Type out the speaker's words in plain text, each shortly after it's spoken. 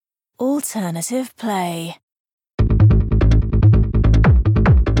Alternative Play.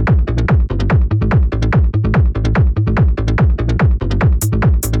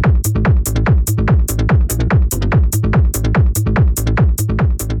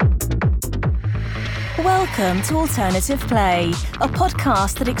 Welcome to Alternative Play, a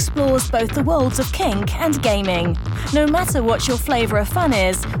podcast that explores both the worlds of kink and gaming. No matter what your flavour of fun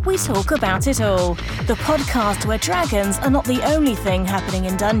is, we talk about it all. The podcast where dragons are not the only thing happening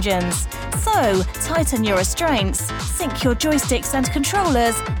in dungeons. So, tighten your restraints, sync your joysticks and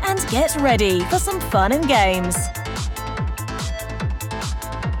controllers, and get ready for some fun and games.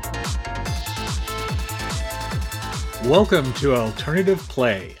 Welcome to Alternative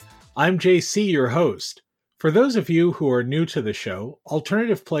Play. I'm JC, your host. For those of you who are new to the show,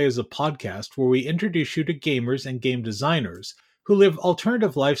 Alternative Play is a podcast where we introduce you to gamers and game designers who live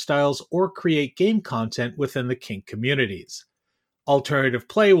alternative lifestyles or create game content within the kink communities. Alternative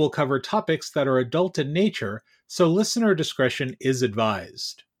Play will cover topics that are adult in nature, so listener discretion is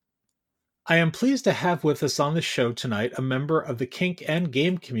advised. I am pleased to have with us on the show tonight a member of the kink and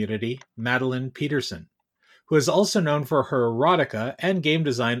game community, Madeline Peterson, who is also known for her erotica and game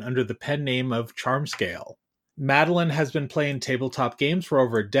design under the pen name of Charmscale. Madeline has been playing tabletop games for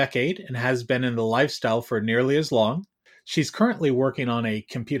over a decade and has been in the lifestyle for nearly as long. She's currently working on a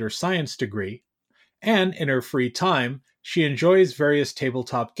computer science degree, and in her free time, she enjoys various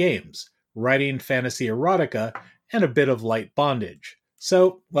tabletop games, writing fantasy erotica, and a bit of light bondage.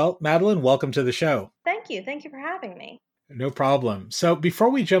 So, Madeline, welcome to the show. Thank you. Thank you for having me. No problem. So before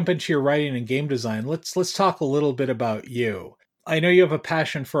we jump into your writing and game design, let's talk a little bit about you. I know you have a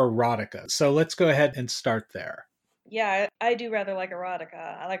passion for erotica, so let's go ahead and start there. Yeah, I do rather like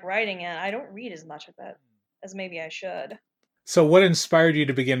erotica. I like writing it. I don't read as much of it as maybe I should. So what inspired you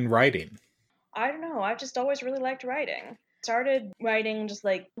to begin writing? I don't know. I've just always really liked writing. Started writing just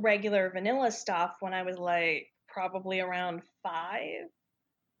like regular vanilla stuff when I was like probably around 5.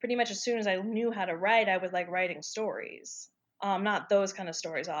 Pretty much as soon as I knew how to write, I was like writing stories. Not those kind of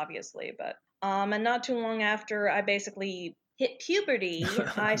stories, obviously, but and not too long after I basically hit puberty,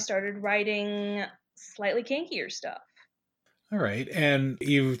 I started writing slightly kinkier stuff. All right. And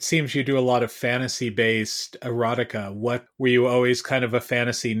it seems you do a lot of fantasy-based erotica. What, were you always kind of a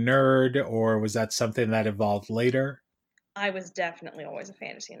fantasy nerd, or was that something that evolved later? I was definitely always a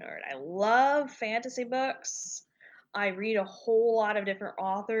fantasy nerd. I love fantasy books. I read a whole lot of different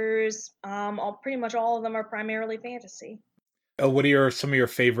authors. Pretty much all of them are primarily fantasy. What are some of your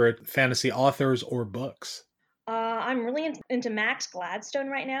favorite fantasy authors or books? I'm really into Max Gladstone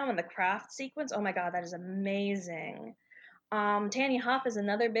right now and the Craft sequence. Oh my god, that is amazing. Tanya Huff is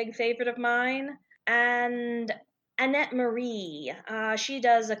another big favorite of mine. And Annette Marie. She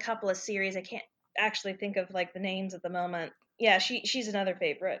does a couple of series. I can't actually think of like the names at the moment. Yeah, she's another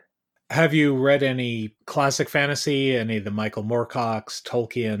favorite. Have you read any classic fantasy, any of the Michael Moorcock's,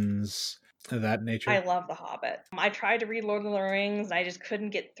 Tolkien's, of that nature? I love The Hobbit. I tried to read Lord of the Rings, and I just couldn't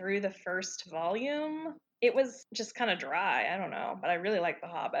get through the first volume. It was just kind of dry. I don't know, but I really like The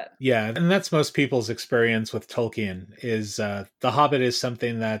Hobbit. Yeah, and that's most people's experience with Tolkien, is The Hobbit is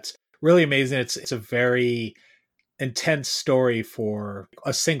something that's really amazing. It's a very intense story for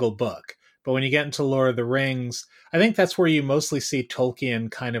a single book. But when you get into Lord of the Rings, I think that's where you mostly see Tolkien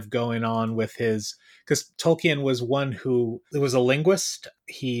kind of going on with his, because Tolkien was one who was a linguist.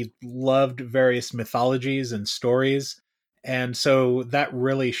 He loved various mythologies and stories. And so that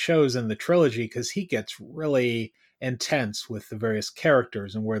really shows in the trilogy, because he gets really intense with the various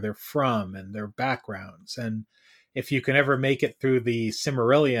characters and where they're from and their backgrounds. And if you can ever make it through the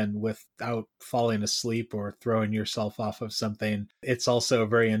Silmarillion without falling asleep or throwing yourself off of something, it's also a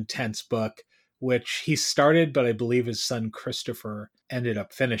very intense book, which he started, but I believe his son Christopher ended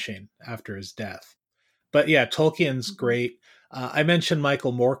up finishing after his death. But yeah, Tolkien's great. I mentioned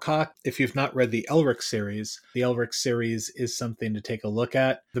Michael Moorcock. If you've not read the Elric series is something to take a look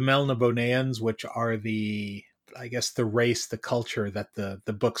at. The Melnibonéans, which are the race, the culture that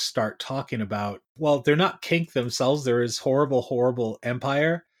the books start talking about. Well, they're not kink themselves. There is horrible, horrible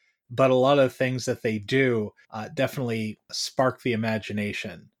empire, but a lot of things that they do definitely spark the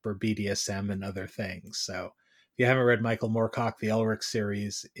imagination for BDSM and other things. So if you haven't read Michael Moorcock, the Elric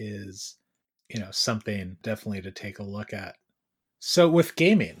series is, something definitely to take a look at. So with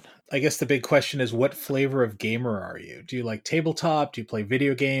gaming, I guess the big question is, what flavor of gamer are you? Do you like tabletop? Do you play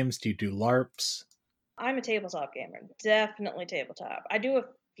video games? Do you do LARPs? I'm a tabletop gamer. Definitely tabletop. I do a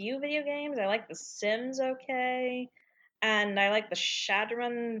few video games. I like The Sims okay. And I like the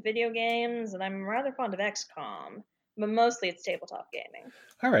Shadowrun video games. And I'm rather fond of XCOM. But mostly it's tabletop gaming.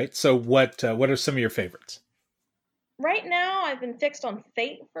 All right. So what are some of your favorites? Right now, I've been fixed on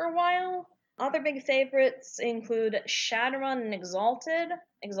Fate for a while. Other big favorites include Shadowrun and Exalted.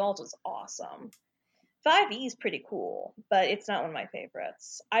 Exalted's awesome. 5e is pretty cool, but it's not one of my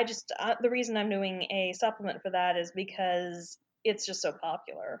favorites. The reason I'm doing a supplement for that is because it's just so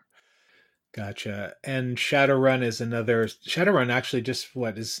popular. Gotcha. And Shadowrun is another. Shadowrun actually just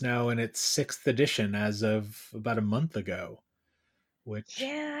is now in its 6th edition as of about a month ago. Which,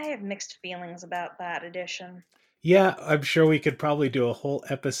 yeah, I have mixed feelings about that edition. yeah, I'm sure we could probably do a whole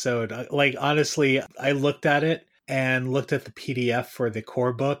episode. Like, honestly, I looked at it and looked at the PDF for the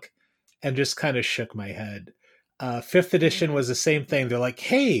core book and just kind of shook my head. 5th edition was the same thing. They're like,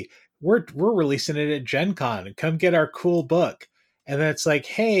 hey, we're releasing it at Gen Con and come get our cool book. And then it's like,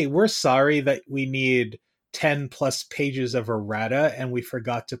 hey, we're sorry that we need 10 plus pages of errata and we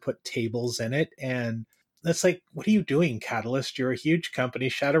forgot to put tables in it. And that's like, what are you doing, Catalyst? You're a huge company.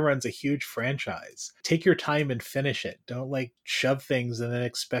 Shadowrun's a huge franchise. Take your time and finish it. Don't like shove things and then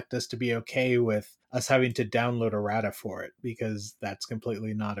expect us to be okay with us having to download errata for it, because that's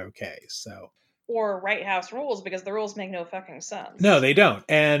completely not okay. So, or Right House rules, because the rules make no fucking sense. no, they don't.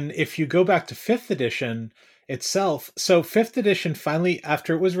 And if you go back to 5th edition itself, so 5th edition finally,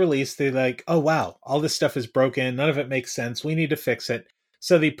 after it was released, they're like, oh wow, all this stuff is broken. None of it makes sense. We need to fix it.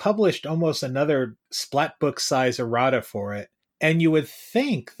 So they published almost another splat book size errata for it. And you would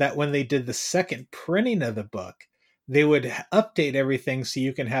think that when they did the second printing of the book, they would update everything so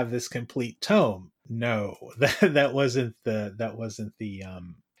you can have this complete tome. No, that wasn't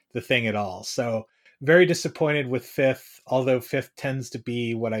the thing at all. So very disappointed with 5th, although 5th tends to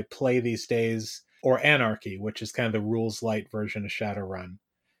be what I play these days, or Anarchy, which is kind of the rules light version of Shadowrun.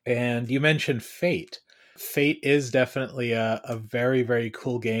 And you mentioned Fate. Fate is definitely a very, very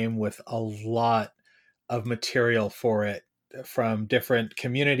cool game with a lot of material for it from different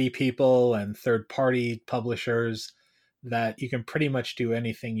community people and third-party publishers, that you can pretty much do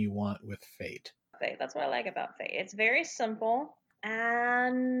anything you want with Fate. That's what I like about Fate. It's very simple,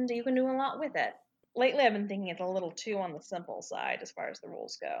 and you can do a lot with it. Lately, I've been thinking it's a little too on the simple side as far as the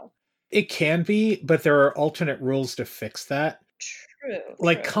rules go. It can be, but there are alternate rules to fix that.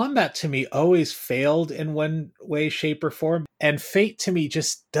 True. Combat to me always failed in one way, shape, or form. And Fate to me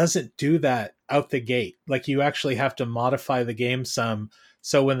just doesn't do that out the gate. Like, you actually have to modify the game some.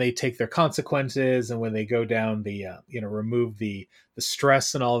 So when they take their consequences and when they go down the, remove the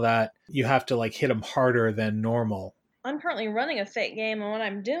stress and all that, you have to like hit them harder than normal. I'm currently running a Fate game, and what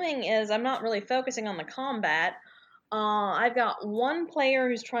I'm doing is I'm not really focusing on the combat. I've got one player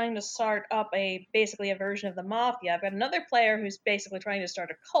who's trying to start up basically a version of the Mafia. I've got another player who's basically trying to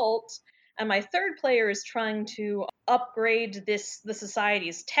start a cult, and my third player is trying to upgrade the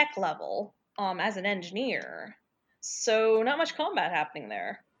society's tech level as an engineer. So not much combat happening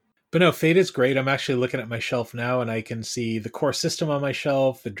there. But no, Fate is great. I'm actually looking at my shelf now, and I can see the core system on my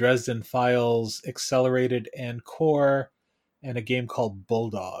shelf, the Dresden Files, Accelerated and Core, and a game called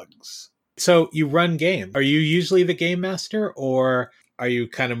Bulldogs. So you run game. Are you usually the game master, or are you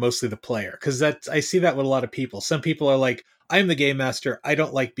kind of mostly the player? Because I see that with a lot of people. Some people are like, I'm the game master. I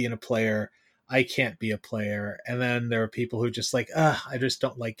don't like being a player. I can't be a player. And then there are people who just like, I just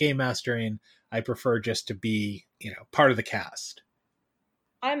don't like game mastering. I prefer just to be, part of the cast.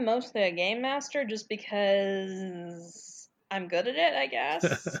 I'm mostly a game master just because I'm good at it, I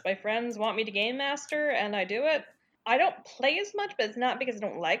guess. My friends want me to game master, and I do it. I don't play as much, but it's not because I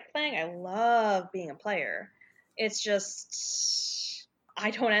don't like playing. I love being a player. It's just I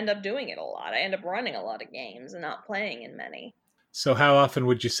don't end up doing it a lot. I end up running a lot of games and not playing in many. So how often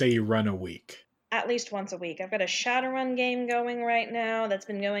would you say you run a week? At least once a week. I've got a Shadowrun game going right now that's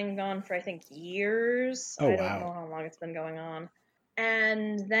been going on for, I think, years. Oh, I don't know how long it's been going on.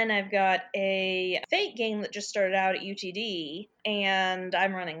 And then I've got a Fate game that just started out at UTD, and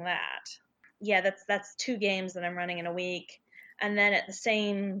I'm running that. Yeah, that's 2 games that I'm running in a week. And then at the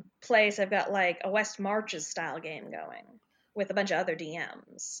same place, I've got like a West Marches style game going with a bunch of other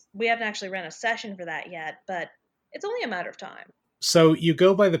DMs. We haven't actually run a session for that yet, but it's only a matter of time. So you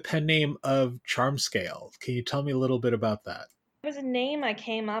go by the pen name of Charmscale. Can you tell me a little bit about that? It was a name I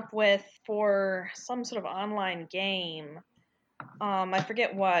came up with for some sort of online game. I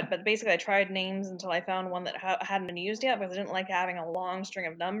forget what, but basically I tried names until I found one that hadn't been used yet because I didn't like having a long string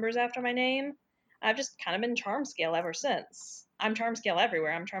of numbers after my name. I've just kind of been Charmscale ever since. I'm Charmscale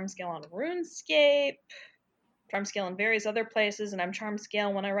everywhere. I'm Charmscale on RuneScape, Charmscale in various other places, and I'm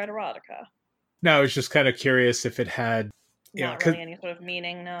Charmscale when I write erotica. No, I was just kind of curious if it had... Not really any sort of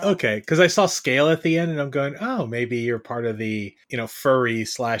meaning, no. Okay, because I saw scale at the end and I'm going, oh, maybe you're part of the,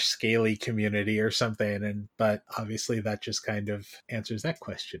 furry/scaly community or something. But obviously that just kind of answers that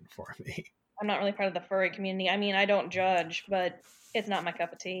question for me. I'm not really part of the furry community. I mean, I don't judge, but it's not my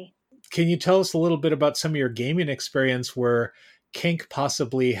cup of tea. Can you tell us a little bit about some of your gaming experience where kink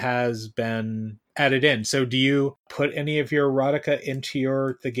possibly has been added in? So do you put any of your erotica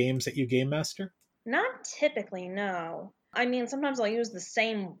into the games that you game master? Not typically, no. I mean, sometimes I'll use the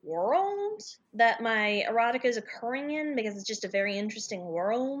same world that my erotica is occurring in because it's just a very interesting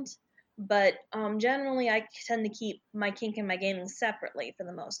world. But generally, I tend to keep my kink and my gaming separately for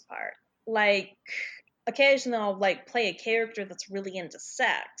the most part. Like, occasionally I'll like play a character that's really into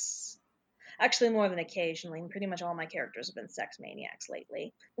sex. Actually, more than occasionally. Pretty much all my characters have been sex maniacs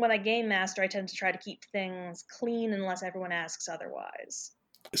lately. When I game master, I tend to try to keep things clean unless everyone asks otherwise.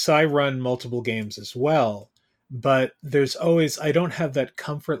 So I run multiple games as well, but I don't have that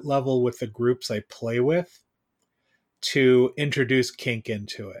comfort level with the groups I play with to introduce kink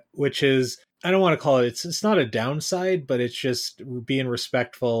into it, which is, I don't want to call it's not a downside, but it's just being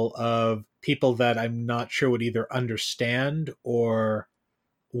respectful of people that I'm not sure would either understand or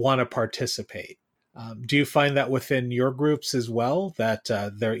want to participate. Do you find that within your groups as well, that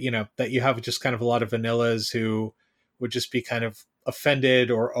that you have just kind of a lot of vanillas who would just be kind of offended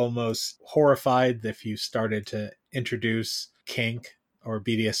or almost horrified if you started to introduce kink or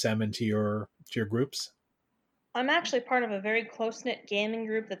BDSM into your groups? I'm actually part of a very close-knit gaming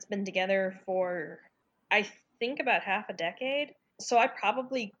group that's been together for, I think, about half a decade. So I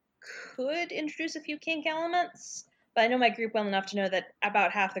probably could introduce a few kink elements, but I know my group well enough to know that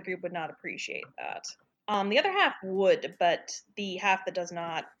about half the group would not appreciate that. The other half would, but the half that does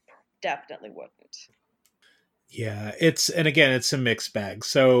not definitely wouldn't. Yeah, it's a mixed bag.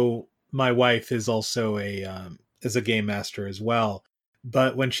 So my wife is also is a game master as well,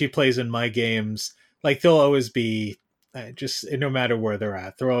 but when she plays in my games, like there'll always be just no matter where they're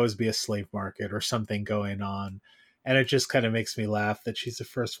at, there'll always be a slave market or something going on, and it just kind of makes me laugh that she's the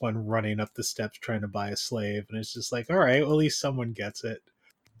first one running up the steps trying to buy a slave, and it's just like, all right, well, at least someone gets it.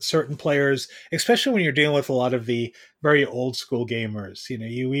 Certain players, especially when you're dealing with a lot of the very old school gamers,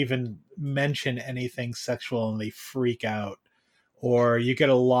 you even mention anything sexual and they freak out, or you get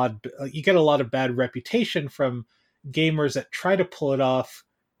a lot of bad reputation from gamers that try to pull it off,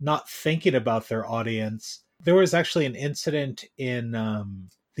 not thinking about their audience. There was actually an incident in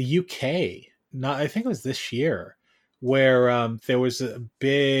the UK, I think it was this year, where there was a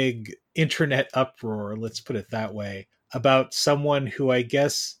big internet uproar, let's put it that way, about someone who, I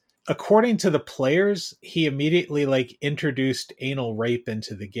guess, according to the players, he immediately introduced anal rape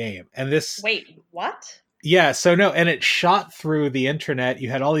into the game. And this, wait, what? Yeah, so no, and it shot through the internet. You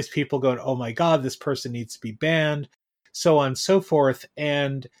had all these people going, "Oh my god, this person needs to be banned," so on and so forth.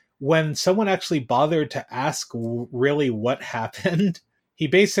 And when someone actually bothered to ask really what happened, he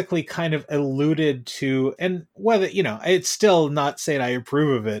basically kind of alluded to, and whether, it's still not saying I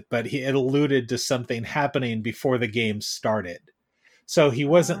approve of it, but it alluded to something happening before the game started. So he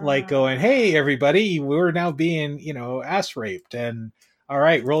wasn't going, "Hey, everybody, we're now being, ass raped, and all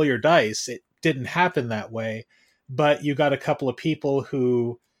right, roll your dice." It didn't happen that way, but you got a couple of people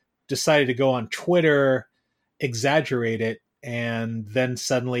who decided to go on Twitter, exaggerate it, and then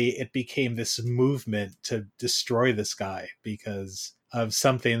suddenly it became this movement to destroy this guy because of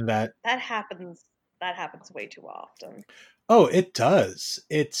something that happens way too often. Oh, it does.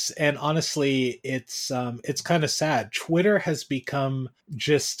 And honestly, it's kind of sad. Twitter has become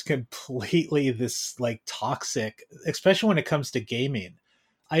just completely this toxic, especially when it comes to gaming.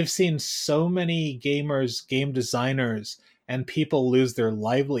 I've seen so many gamers, game designers, and people lose their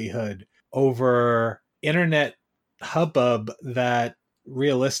livelihood over internet hubbub that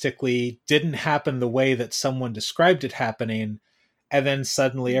realistically didn't happen the way that someone described it happening. And then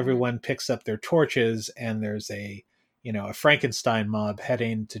suddenly everyone picks up their torches and there's a Frankenstein mob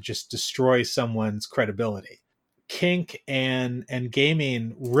heading to just destroy someone's credibility. Kink and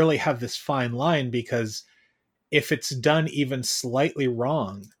gaming really have this fine line, because if it's done even slightly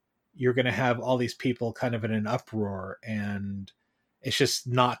wrong, you're going to have all these people kind of in an uproar, and it's just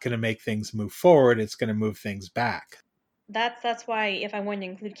not going to make things move forward. It's going to move things back. That's why if I want to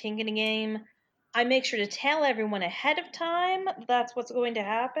include kink in a game, I make sure to tell everyone ahead of time that's what's going to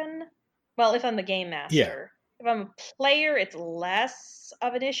happen. Well, if I'm the game master. Yeah. If I'm a player, it's less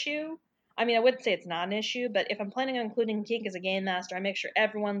of an issue. I mean, I wouldn't say it's not an issue, but if I'm planning on including kink as a game master, I make sure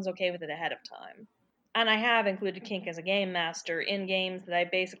everyone's okay with it ahead of time. And I have included kink as a game master in games that I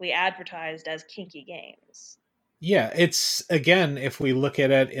basically advertised as kinky games. Yeah, it's, again, if we look at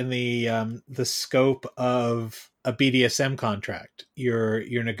it in the scope of a BDSM contract, you're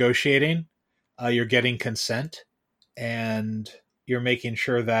negotiating, you're getting consent, and you're making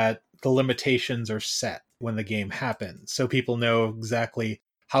sure that the limitations are set when the game happens, so people know exactly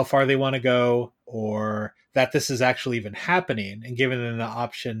how far they want to go, or that this is actually even happening, and giving them the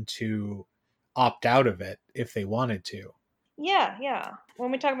option to opt out of it if they wanted to. Yeah, yeah. When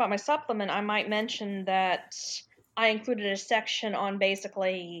we talk about my supplement, I might mention that I included a section on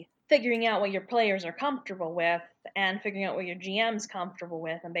basically figuring out what your players are comfortable with and figuring out what your GM's comfortable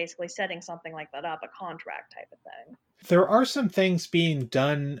with and basically setting something like that up, a contract type of thing. There are some things being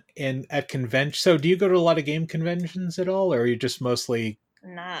done at convention. So do you go to a lot of game conventions at all, or are you just mostly...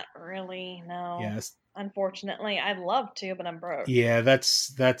 Not really, no. Yes. Unfortunately, I'd love to, but I'm broke. Yeah,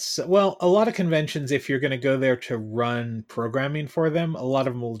 that's well, a lot of conventions, if you're going to go there to run programming for them, a lot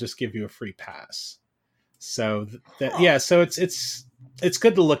of them will just give you a free pass. So yeah, so it's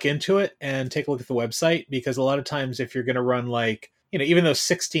good to look into it and take a look at the website, because a lot of times if you're going to run, like, even though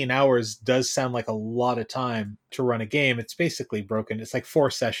 16 hours does sound like a lot of time to run a game, it's basically broken. It's like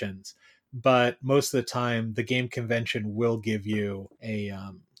 4 sessions, but most of the time the game convention will give you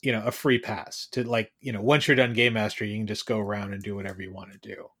a free pass to, like, once you're done Game Master, you can just go around and do whatever you want to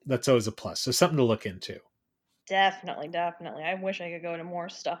do. That's always a plus. So something to look into. Definitely. I wish I could go to more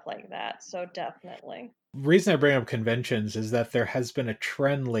stuff like that. So definitely. The reason I bring up conventions is that there has been a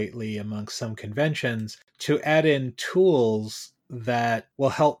trend lately amongst some conventions to add in tools that will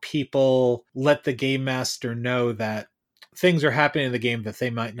help people let the game master know that things are happening in the game that they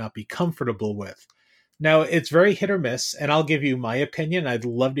might not be comfortable with. Now, it's very hit or miss, and I'll give you my opinion. I'd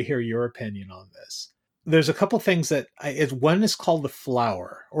love to hear your opinion on this. There's a couple things that one is called the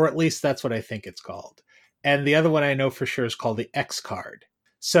flower, or at least that's what I think it's called. And the other one I know for sure is called the X card.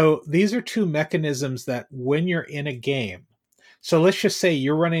 So these are 2 mechanisms that when you're in a game, so let's just say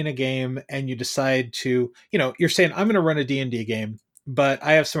you're running a game and you decide to, you're saying, I'm going to run a D&D game, but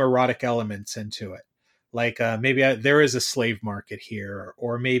I have some erotic elements into it. Like maybe there is a slave market here,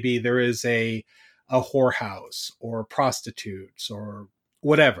 or maybe there is a whorehouse or prostitutes or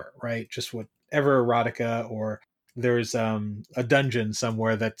whatever, right? Just whatever erotica, or there's a dungeon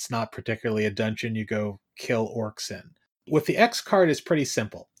somewhere that's not particularly a dungeon you go kill orcs in. With the X card, it's pretty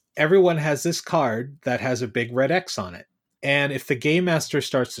simple. Everyone has this card that has a big red X on it. And if the game master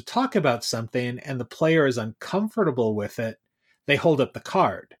starts to talk about something and the player is uncomfortable with it, they hold up the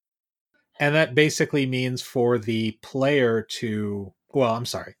card. And that basically means for the player to,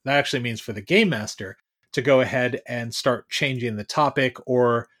 that actually means for the game master to go ahead and start changing the topic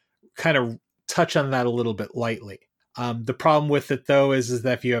or kind of touch on that a little bit lightly. The problem with it, though, is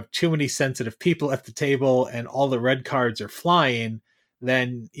that if you have too many sensitive people at the table and all the red cards are flying,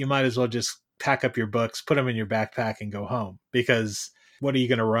 then you might as well just pack up your books, put them in your backpack, and go home, because what are you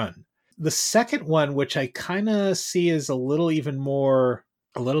going to run? The second one, which I kind of see is a little bit more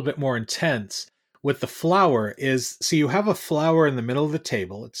intense with the flower, is, so you have a flower in the middle of the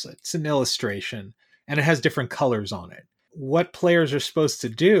table. It's an illustration, and it has different colors on it. What players are supposed to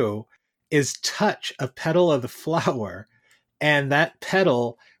do is touch a petal of the flower, and that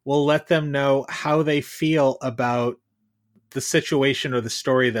petal will let them know how they feel about the situation or the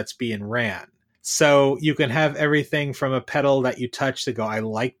story that's being ran. So you can have everything from a petal that you touch to go, I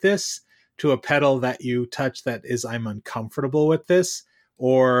like this, to a petal that you touch that is, I'm uncomfortable with this,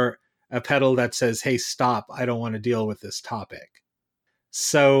 or a petal that says, hey, stop, I don't want to deal with this topic.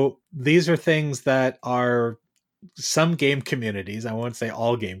 So these are things that are some game communities, I won't say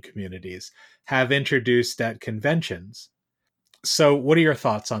all game communities, have introduced at conventions. So what are your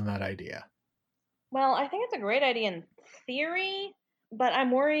thoughts on that idea? Well, I think it's a great idea in theory, but I'm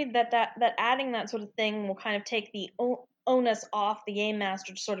worried that adding that sort of thing will kind of take the onus off the game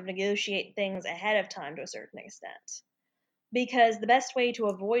master to sort of negotiate things ahead of time to a certain extent. Because the best way to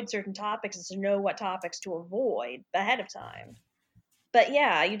avoid certain topics is to know what topics to avoid ahead of time. But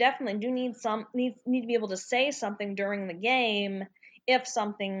yeah, you definitely do need to be able to say something during the game if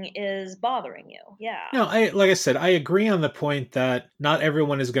something is bothering you. Yeah. No, like I said, I agree on the point that not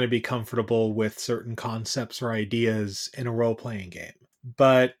everyone is going to be comfortable with certain concepts or ideas in a role-playing game.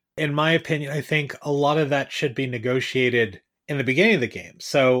 But in my opinion, I think a lot of that should be negotiated in the beginning of the game.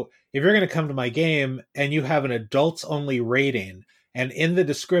 So if you're going to come to my game and you have an adults-only rating, and in the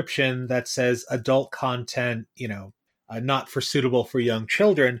description that says adult content, not for suitable for young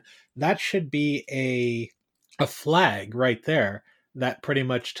children, that should be a flag right there that pretty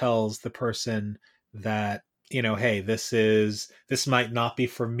much tells the person that, hey, this might not be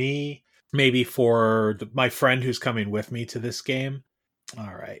for me, maybe for my friend who's coming with me to this game.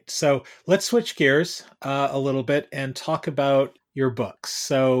 All right, so let's switch gears a little bit and talk about your books.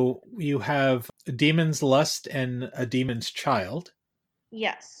 So you have A Demon's Lust and A Demon's Child.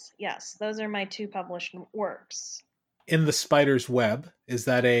 Yes, those are my 2 published works. In the Spider's Web, is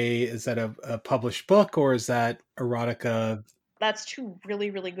that a published book, or is that erotica That's two really,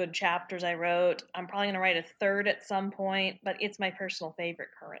 really good chapters I wrote. I'm probably going to write a third at some point, but it's my personal favorite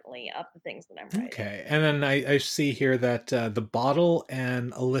currently of the things that I'm writing. Okay. And then I see here that The Bottle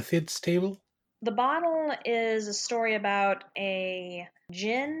and Elithid's Table. The Bottle is a story about a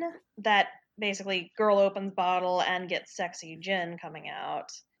djinn that basically girl opens bottle and gets sexy djinn coming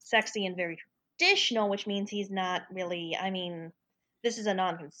out. Sexy and very traditional, which means he's not really, this is a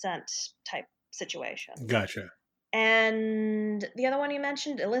non-consent type situation. Gotcha. And the other one you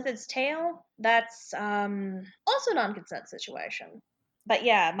mentioned, Elithid's Tale, that's also non-consent situation. But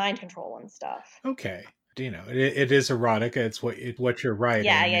yeah, mind control and stuff. Okay. It is erotica. It's what you're writing.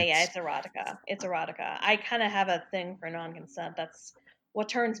 Yeah. It's erotica. It's erotica. I kind of have a thing for non-consent. That's what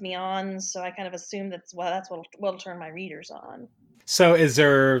turns me on. So I kind of assume that's what'll turn my readers on. So is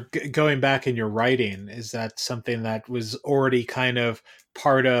there, going back in your writing, is that something that was already kind of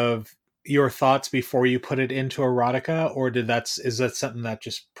part of your thoughts before you put it into erotica, or is that something that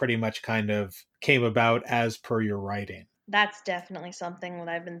just pretty much kind of came about as per your writing? That's definitely something that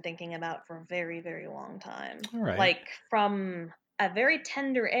I've been thinking about for a very, very long time. All right. Like from a very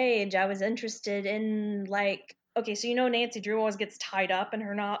tender age, I was interested in okay, so Nancy Drew always gets tied up in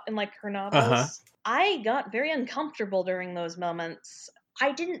her novels. Uh-huh. I got very uncomfortable during those moments.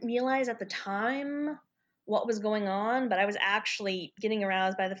 I didn't realize at the time what was going on, but I was actually getting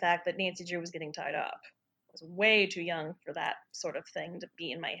aroused by the fact that Nancy Drew was getting tied up. I was way too young for that sort of thing to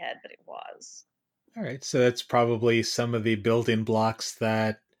be in my head, but it was. All right. So that's probably some of the building blocks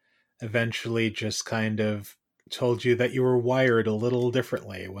that eventually just kind of told you that you were wired a little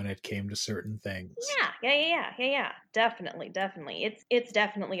differently when it came to certain things. Yeah. Definitely. It's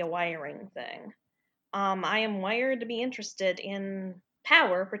definitely a wiring thing. I am wired to be interested in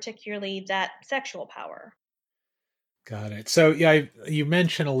power, particularly that sexual power. Got it. So yeah, you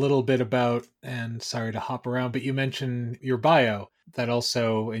mentioned a little bit about, and sorry to hop around, but you mentioned your bio that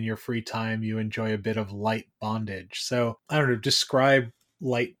also in your free time you enjoy a bit of light bondage. So I don't know, describe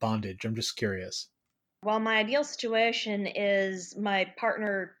light bondage. I'm just curious. Well, my ideal situation is my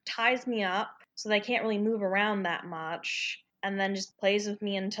partner ties me up so they can't really move around that much, and then just plays with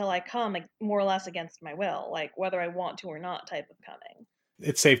me until I come, more or less against my will, like whether I want to or not type of coming.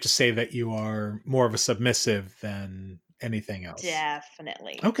 It's safe to say that you are more of a submissive than anything else.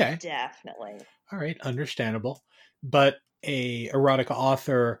 Definitely. Okay. Definitely. All right, understandable. But a erotica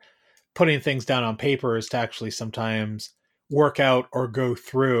author putting things down on paper is to actually sometimes work out or go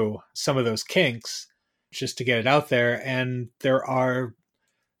through some of those kinks just to get it out there. And there are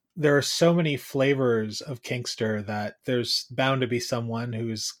so many flavors of Kinkster that there's bound to be someone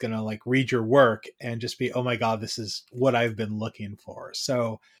who's gonna read your work and just be, oh my god, this is what I've been looking for.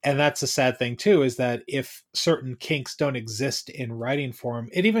 So, and that's a sad thing too, is that if certain kinks don't exist in writing form,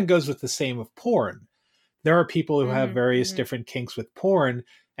 it even goes with the same of porn. There are people who have various different kinks with porn,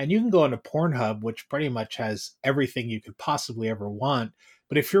 and you can go into Pornhub, which pretty much has everything you could possibly ever want.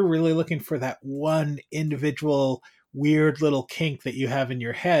 But if you're really looking for that one individual weird little kink that you have in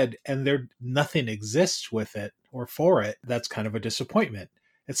your head and nothing exists with it or for it, that's kind of a disappointment.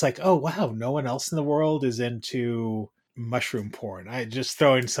 It's like, oh wow, no one else in the world is into mushroom porn. I just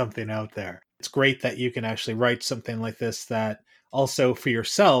throwing something out there. It's great that you can actually write something like this that also for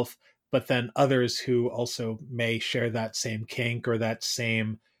yourself, but then others who also may share that same kink or that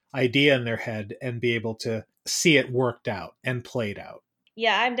same idea in their head and be able to see it worked out and played out.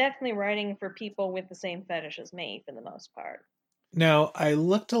 Yeah, I'm definitely writing for people with the same fetish as me for the most part. Now, I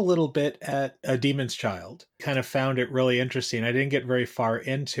looked a little bit at A Demon's Child, kind of found it really interesting. I didn't get very far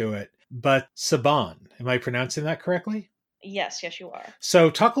into it, but Saban, am I pronouncing that correctly? Yes, you are. So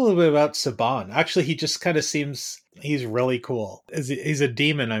talk a little bit about Saban. Actually, he just kind of seems, he's really cool. He's a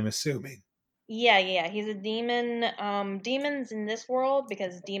demon, I'm assuming. Yeah, he's a demon. Demons in this world,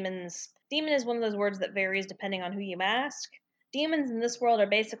 because demon is one of those words that varies depending on who you ask. Demons in this world are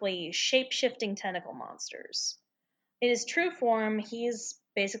basically shape-shifting tentacle monsters. In his true form, he's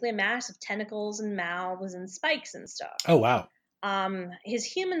basically a mass of tentacles and mouths and spikes and stuff. Oh, wow. His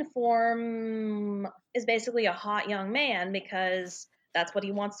human form is basically a hot young man because that's what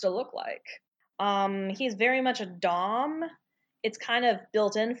he wants to look like. He's very much a dom. It's kind of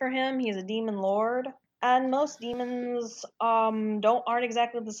built in for him. He's a demon lord. And most demons aren't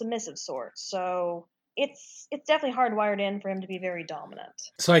exactly the submissive sort, so it's definitely hardwired in for him to be very dominant.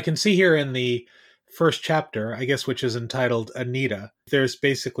 So I can see here in the first chapter, I guess, which is entitled Anita, there's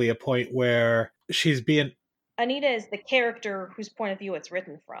basically a point where Anita is the character whose point of view it's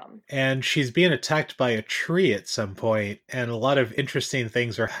written from. And she's being attacked by a tree at some point, and a lot of interesting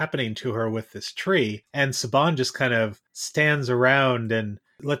things are happening to her with this tree. And Saban just kind of stands around and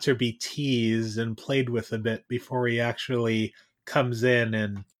lets her be teased and played with a bit before he actually comes in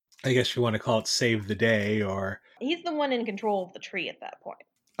and I guess you want to call it save the day or... He's the one in control of the tree at that point.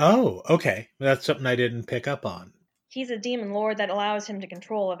 Oh, okay. That's something I didn't pick up on. He's a demon lord that allows him to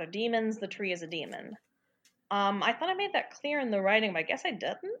control other demons. The tree is a demon. I thought I made that clear in the writing, but I guess I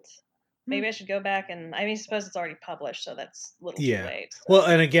didn't. Maybe I should go back and... I suppose it's already published, so that's a little too late. So. Well,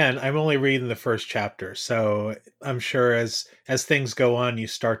 and again, I'm only reading the first chapter, so I'm sure as things go on, you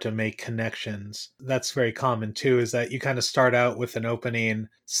start to make connections. That's very common, too, is that you kind of start out with an opening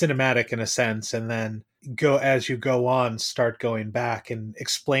cinematic in a sense, and then as you go on, start going back and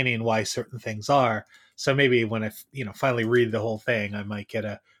explaining why certain things are. So maybe when I finally read the whole thing, I might get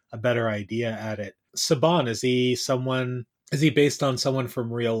a better idea at it. Saban, is he based on someone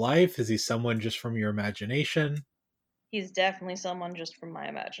from real life? Is he someone just from your imagination? He's definitely someone just from my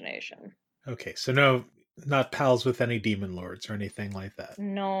imagination. Okay, so not pals with any demon lords or anything like that.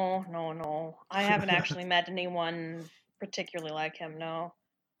 No. I haven't actually met anyone particularly like him, no.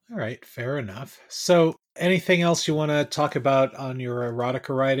 All right, fair enough. So anything else you want to talk about on your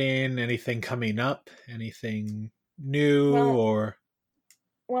erotica writing? Anything coming up? Anything new or...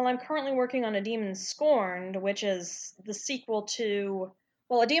 Well, I'm currently working on A Demon Scorned, which is the sequel to...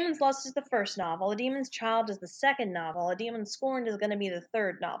 Well, A Demon's Lust is the first novel, A Demon's Child is the second novel, A Demon Scorned is going to be the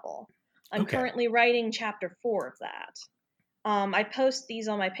third novel. I'm currently writing chapter 4 of that. I post these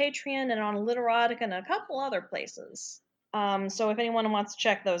on my Patreon and on Literotica and a couple other places. So if anyone wants to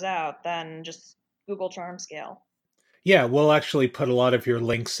check those out, then just Google Charm Scale. Yeah, we'll actually put a lot of your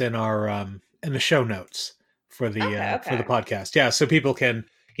links in our in the show notes for the for the podcast. Yeah, so people can...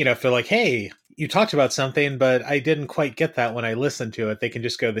 if they're like, hey, you talked about something, but I didn't quite get that when I listened to it, they can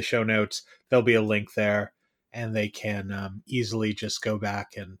just go to the show notes. There'll be a link there, and they can easily just go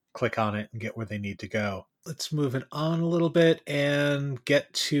back and click on it and get where they need to go. Let's move it on a little bit and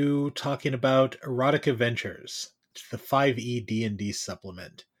get to talking about Erotica Ventures, the 5e D&D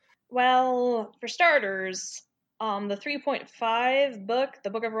supplement. Well, for starters... the 3.5 book, the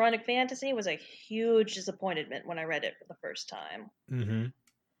Book of Erotic Fantasy, was a huge disappointment when I read it for the first time. Mm-hmm.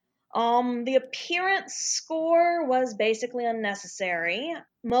 The appearance score was basically unnecessary.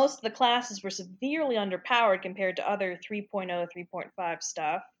 Most of the classes were severely underpowered compared to other 3.0, 3.5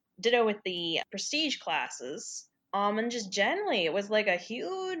 stuff. Ditto with the prestige classes. And just generally, it was like a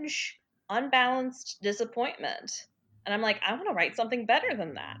huge, unbalanced disappointment. And I'm like, I want to write something better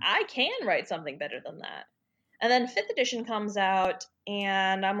than that. I can write something better than that. And then 5th edition comes out,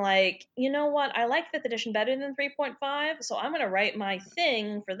 and I'm like, you know what? I like 5th edition better than 3.5, so I'm going to write my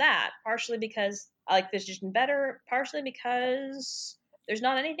thing for that, partially because I like 5th edition better, partially because there's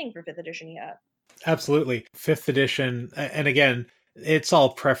not anything for 5th edition yet. Absolutely. 5th edition, and again, it's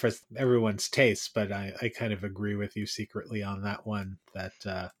all preface everyone's taste, but I kind of agree with you secretly on that one, that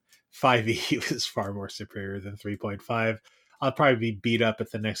 5e is far more superior than 3.5. I'll probably be beat up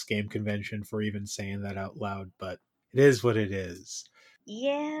at the next game convention for even saying that out loud, but it is what it is.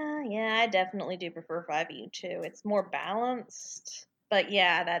 Yeah, I definitely do prefer 5e too. It's more balanced. But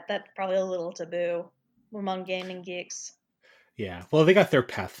yeah, that's probably a little taboo among gaming geeks. Yeah, well, they got their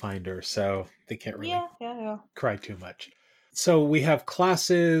Pathfinder, so they can't really cry too much. So we have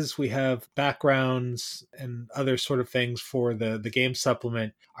classes, we have backgrounds, and other sort of things for the game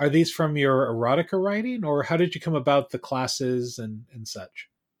supplement. Are these from your erotica writing, or how did you come about the classes and such?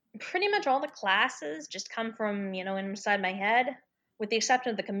 Pretty much all the classes just come from, inside my head, with the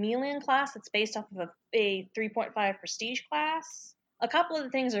exception of the Chameleon class that's based off of a 3.5 prestige class. A couple of the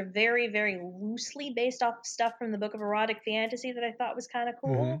things are very, very loosely based off of stuff from the Book of Erotic Fantasy that I thought was kind of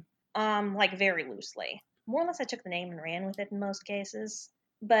cool. Mm-hmm. Like very loosely. More or less I took the name and ran with it in most cases.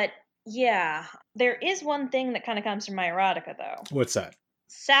 But yeah, there is one thing that kind of comes from my erotica though. What's that?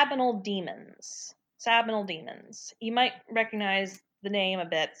 Sabinal demons. You might recognize the name a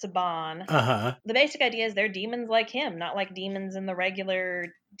bit, Saban. Uh-huh. The basic idea is they're demons like him, not like demons in the regular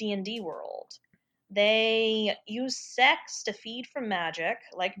D&D world. They use sex to feed from magic,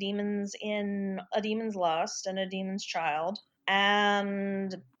 like demons in A Demon's Lust and A Demon's Child.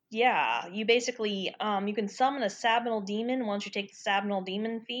 And yeah, you basically, you can summon a Sabinal demon once you take the Sabinal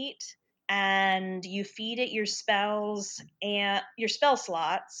demon feat, and you feed it your spells and your spell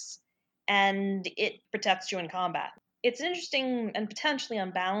slots, and it protects you in combat. It's an interesting and potentially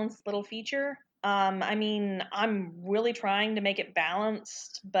unbalanced little feature. I'm really trying to make it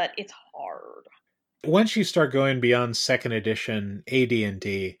balanced, but it's hard. Once you start going beyond 2nd edition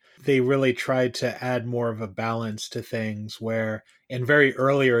AD&D, they really tried to add more of a balance to things, where in very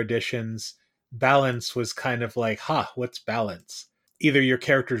earlier editions, balance was kind of like, what's balance? Either your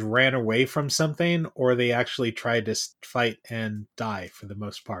characters ran away from something, or they actually tried to fight and die for the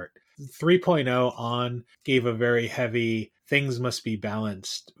most part. 3.0 on gave a very heavy things must be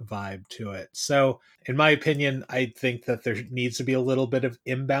balanced vibe to it. So, in my opinion, I think that there needs to be a little bit of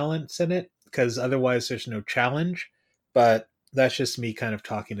imbalance in it because otherwise there's no challenge. But that's just me kind of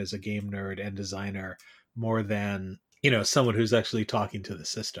talking as a game nerd and designer more than, someone who's actually talking to the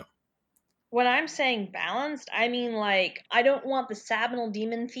system. When I'm saying balanced, I mean like I don't want the Sabinal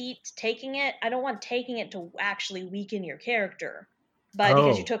Demon feat taking it. I don't want taking it to actually weaken your character, but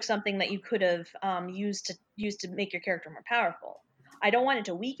because you Oh, took something that you could have used to make your character more powerful. I don't want it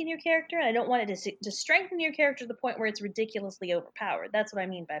to weaken your character, and I don't want it to strengthen your character to the point where it's ridiculously overpowered. That's what I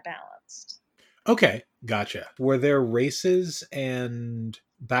mean by balanced. okay. Gotcha. Were there races and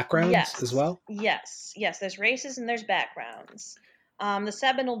backgrounds as Yes, well? yes. There's races and there's backgrounds. The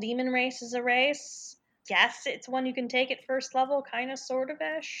Sabinal Demon race is a race. Yes, it's one you can take at first level, kind of, sort of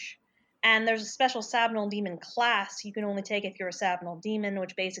ish. And there's a special Sabinal Demon class you can only take if you're a Sabinal Demon,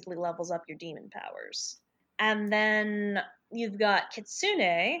 which basically levels up your demon powers. And then you've got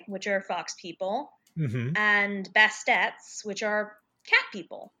Kitsune, which are fox people, Mm-hmm. and Bastets, which are cat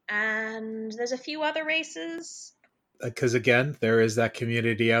people. And there's a few other races. Because again, there is that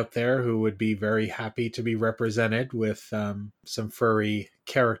community out there who would be very happy to be represented with some furry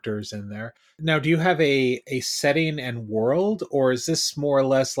characters in there. Now, do you have a setting and world, or is this more or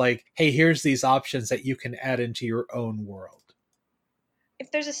less like, hey, here's these options that you can add into your own world?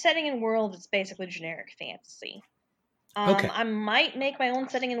 If there's a setting and world, it's basically generic fantasy. Okay. I might make my own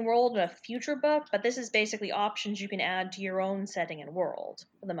setting and world in a future book, but this is basically options you can add to your own setting and world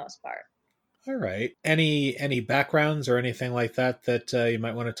for the most part. All right. Any backgrounds or anything like that that you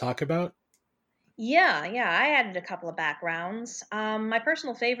might want to talk about? Yeah, I added a couple of backgrounds. My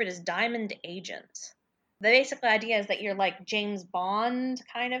personal favorite is Diamond Agent. The basic idea is that you're like James Bond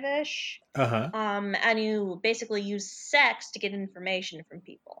kind of ish, Uh-huh. and you basically use sex to get information from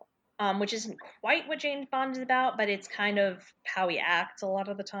people, which isn't quite what James Bond is about, but it's kind of how he acts a lot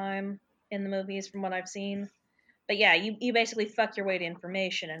of the time in the movies from what I've seen. But yeah, you basically fuck your way to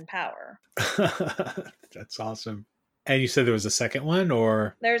information and power. That's awesome. And you said there was a second one,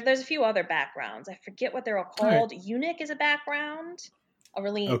 or? There's a few other backgrounds. I forget what they're all All right. called. Eunuch is a background, a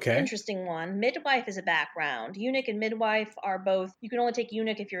really Okay. interesting one. Midwife is a background. Eunuch and midwife are both. You can only take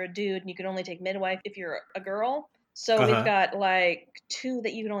eunuch if you're a dude, and you can only take midwife if you're a girl. So we've Uh-huh. got like two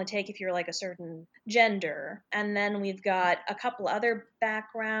that you can only take if you're like a certain gender, and then we've got a couple other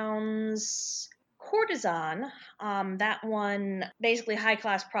backgrounds. Courtesan, that one basically high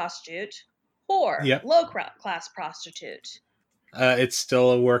class prostitute. Whore, Yep. low class prostitute. It's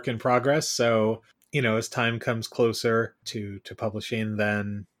still a work in progress. So, as time comes closer to publishing,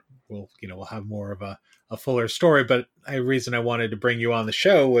 then we'll have more of a fuller story. But a reason I wanted to bring you on the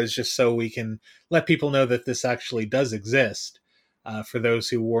show was just so we can let people know that this actually does exist. For those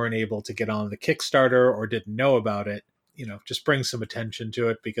who weren't able to get on the Kickstarter or didn't know about it, just bring some attention to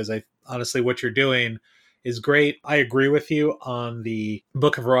it because I honestly, what you're doing is great. I agree with you on the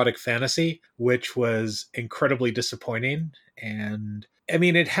Book of Erotic Fantasy, which was incredibly disappointing. And I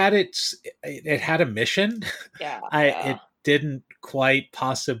mean, it had a mission. Yeah, It didn't quite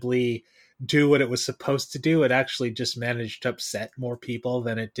possibly do what it was supposed to do. It actually just managed to upset more people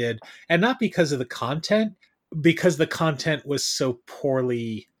than it did. And not because of the content, because the content was so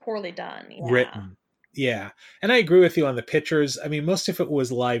poorly poorly done. Yeah. written. Yeah. And I agree with you on the pictures. I mean, most of it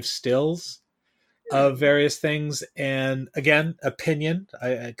was live stills of various things. And again, opinion,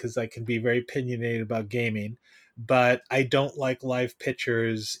 because I can be very opinionated about gaming, but I don't like live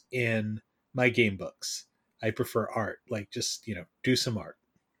pictures in my game books. I prefer art, like just, do some art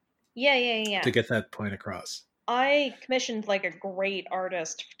Yeah. to get that point across. I commissioned like a great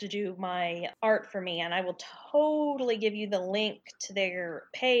artist to do my art for me, and I will totally give you the link to their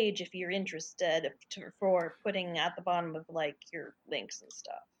page if you're interested for putting at the bottom of like your links and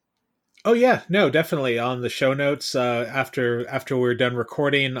stuff. Oh yeah, no, definitely on the show notes. After we're done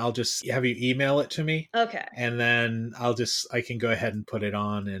recording, I'll just have you email it to me, Okay. and then I can go ahead and put it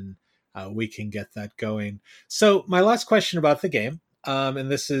on, and we can get that going. So my last question about the game, and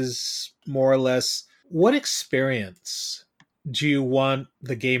this is more or less, what experience do you want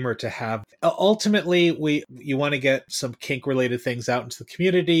the gamer to have? Ultimately, you want to get some kink related things out into the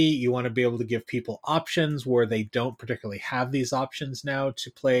community. You want to be able to give people options where they don't particularly have these options now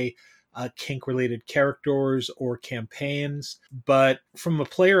to play kink related characters or campaigns. But from a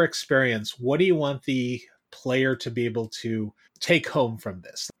player experience, what do you want the player to be able to take home from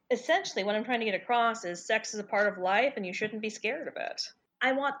this? Essentially, what I'm trying to get across is sex is a part of life and you shouldn't be scared of it.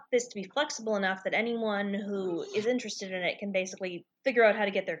 I want this to be flexible enough that anyone who is interested in it can basically figure out how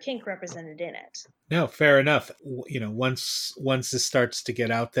to get their kink represented in it. No, fair enough. Once this starts to get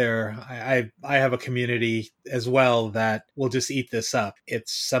out there, I have a community as well that will just eat this up.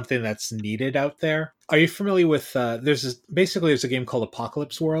 It's something that's needed out there. Are you familiar with? There's a game called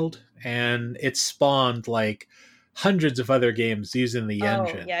Apocalypse World, and it spawned like hundreds of other games using the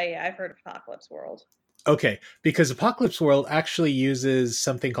engine. Yeah, I've heard of Apocalypse World. Okay, because Apocalypse World actually uses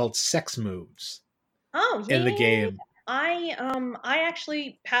something called sex moves. In the game. I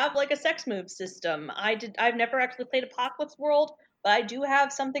actually have like a sex move system. I've never actually played Apocalypse World, but I do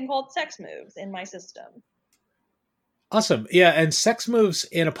have something called sex moves in my system. Awesome. Yeah, and sex moves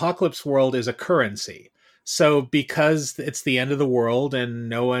in Apocalypse World is a currency. So because it's the end of the world and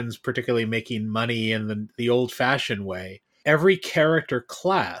no one's particularly making money in the old-fashioned way, every character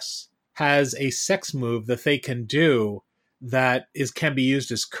class has a sex move that they can do that can be used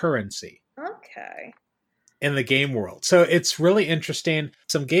as currency. Okay. In the game world. So it's really interesting.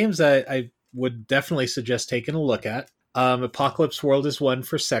 Some games that I would definitely suggest taking a look at. Apocalypse World is one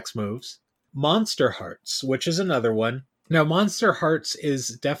for sex moves. Monster Hearts, which is another one. Now, Monster Hearts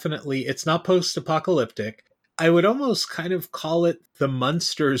is definitely, it's not post-apocalyptic. I would almost kind of call it the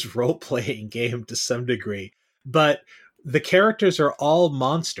Munsters role-playing game to some degree. But the characters are all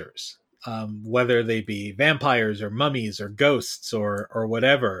monsters. Whether they be vampires or mummies or ghosts or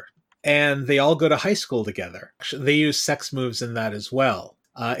whatever. And they all go to high school together. They use sex moves in that as well.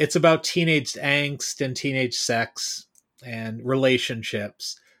 It's about teenage angst and teenage sex and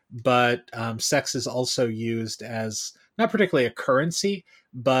relationships. But sex is also used as not particularly a currency,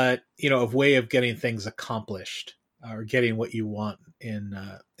 but a way of getting things accomplished or getting what you want in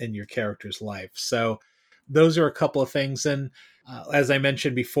your character's life. So those are a couple of things. And as I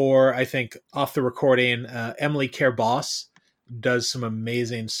mentioned before, I think off the recording, Emily Care Boss does some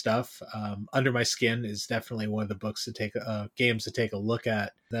amazing stuff. Under My Skin is definitely one of the books games to take a look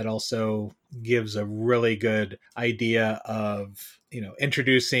at. That also gives a really good idea of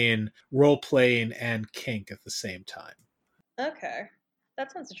introducing role playing and kink at the same time. Okay,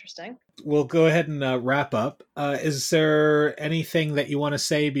 that sounds interesting. We'll go ahead and wrap up. Is there anything that you want to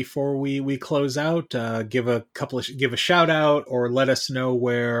say before we close out? Give a shout out or let us know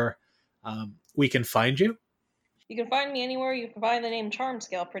where we can find you. You can find me anywhere you can find the name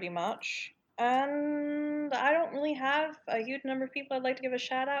Charmscale, pretty much. And I don't really have a huge number of people I'd like to give a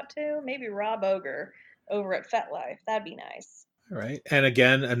shout out to. Maybe Rob Ogre over at FetLife. That'd be nice. All right. And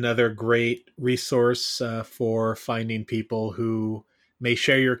again, another great resource for finding people who may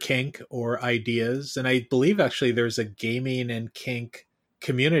share your kink or ideas. And I believe actually there's a gaming and kink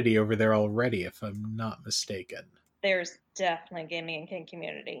community over there already, if I'm not mistaken. There's definitely a gaming and kink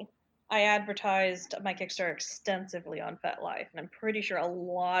community. I advertised my Kickstarter extensively on FetLife, and I'm pretty sure a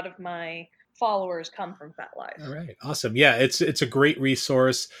lot of my followers come from FetLife. All right, awesome. Yeah, it's a great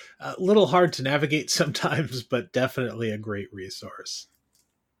resource. A little hard to navigate sometimes, but definitely a great resource.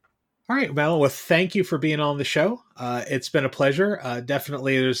 All right, well, thank you for being on the show. It's been a pleasure.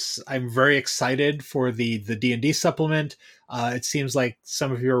 Definitely, I'm very excited for the D&D supplement. It seems like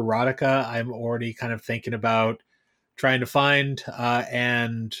some of your erotica I'm already kind of thinking about trying to find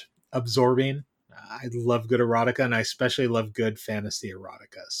and absorbing. I love good erotica, and I especially love good fantasy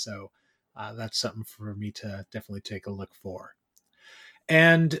erotica. So that's something for me to definitely take a look for.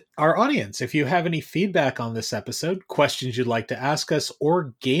 And our audience, if you have any feedback on this episode, questions you'd like to ask us,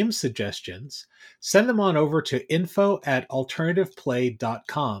 or game suggestions, send them on over to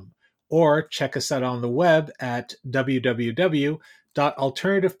info@alternativeplay.com or check us out on the web at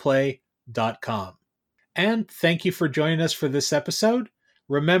www.alternativeplay.com. And thank you for joining us for this episode.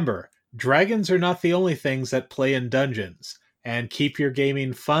 Remember, dragons are not the only things that play in dungeons, and keep your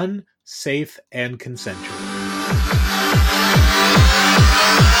gaming fun, safe, and consensual.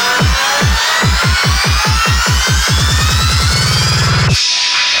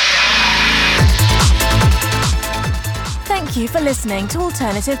 Thank you for listening to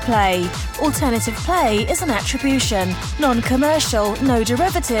Alternative Play. Alternative Play is an attribution, non-commercial, no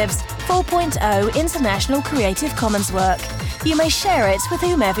derivatives, 4.0 International Creative Commons work. You may share it with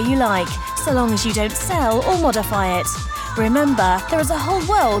whomever you like, so long as you don't sell or modify it. Remember, there is a whole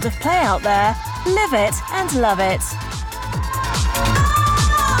world of play out there. Live it and love it.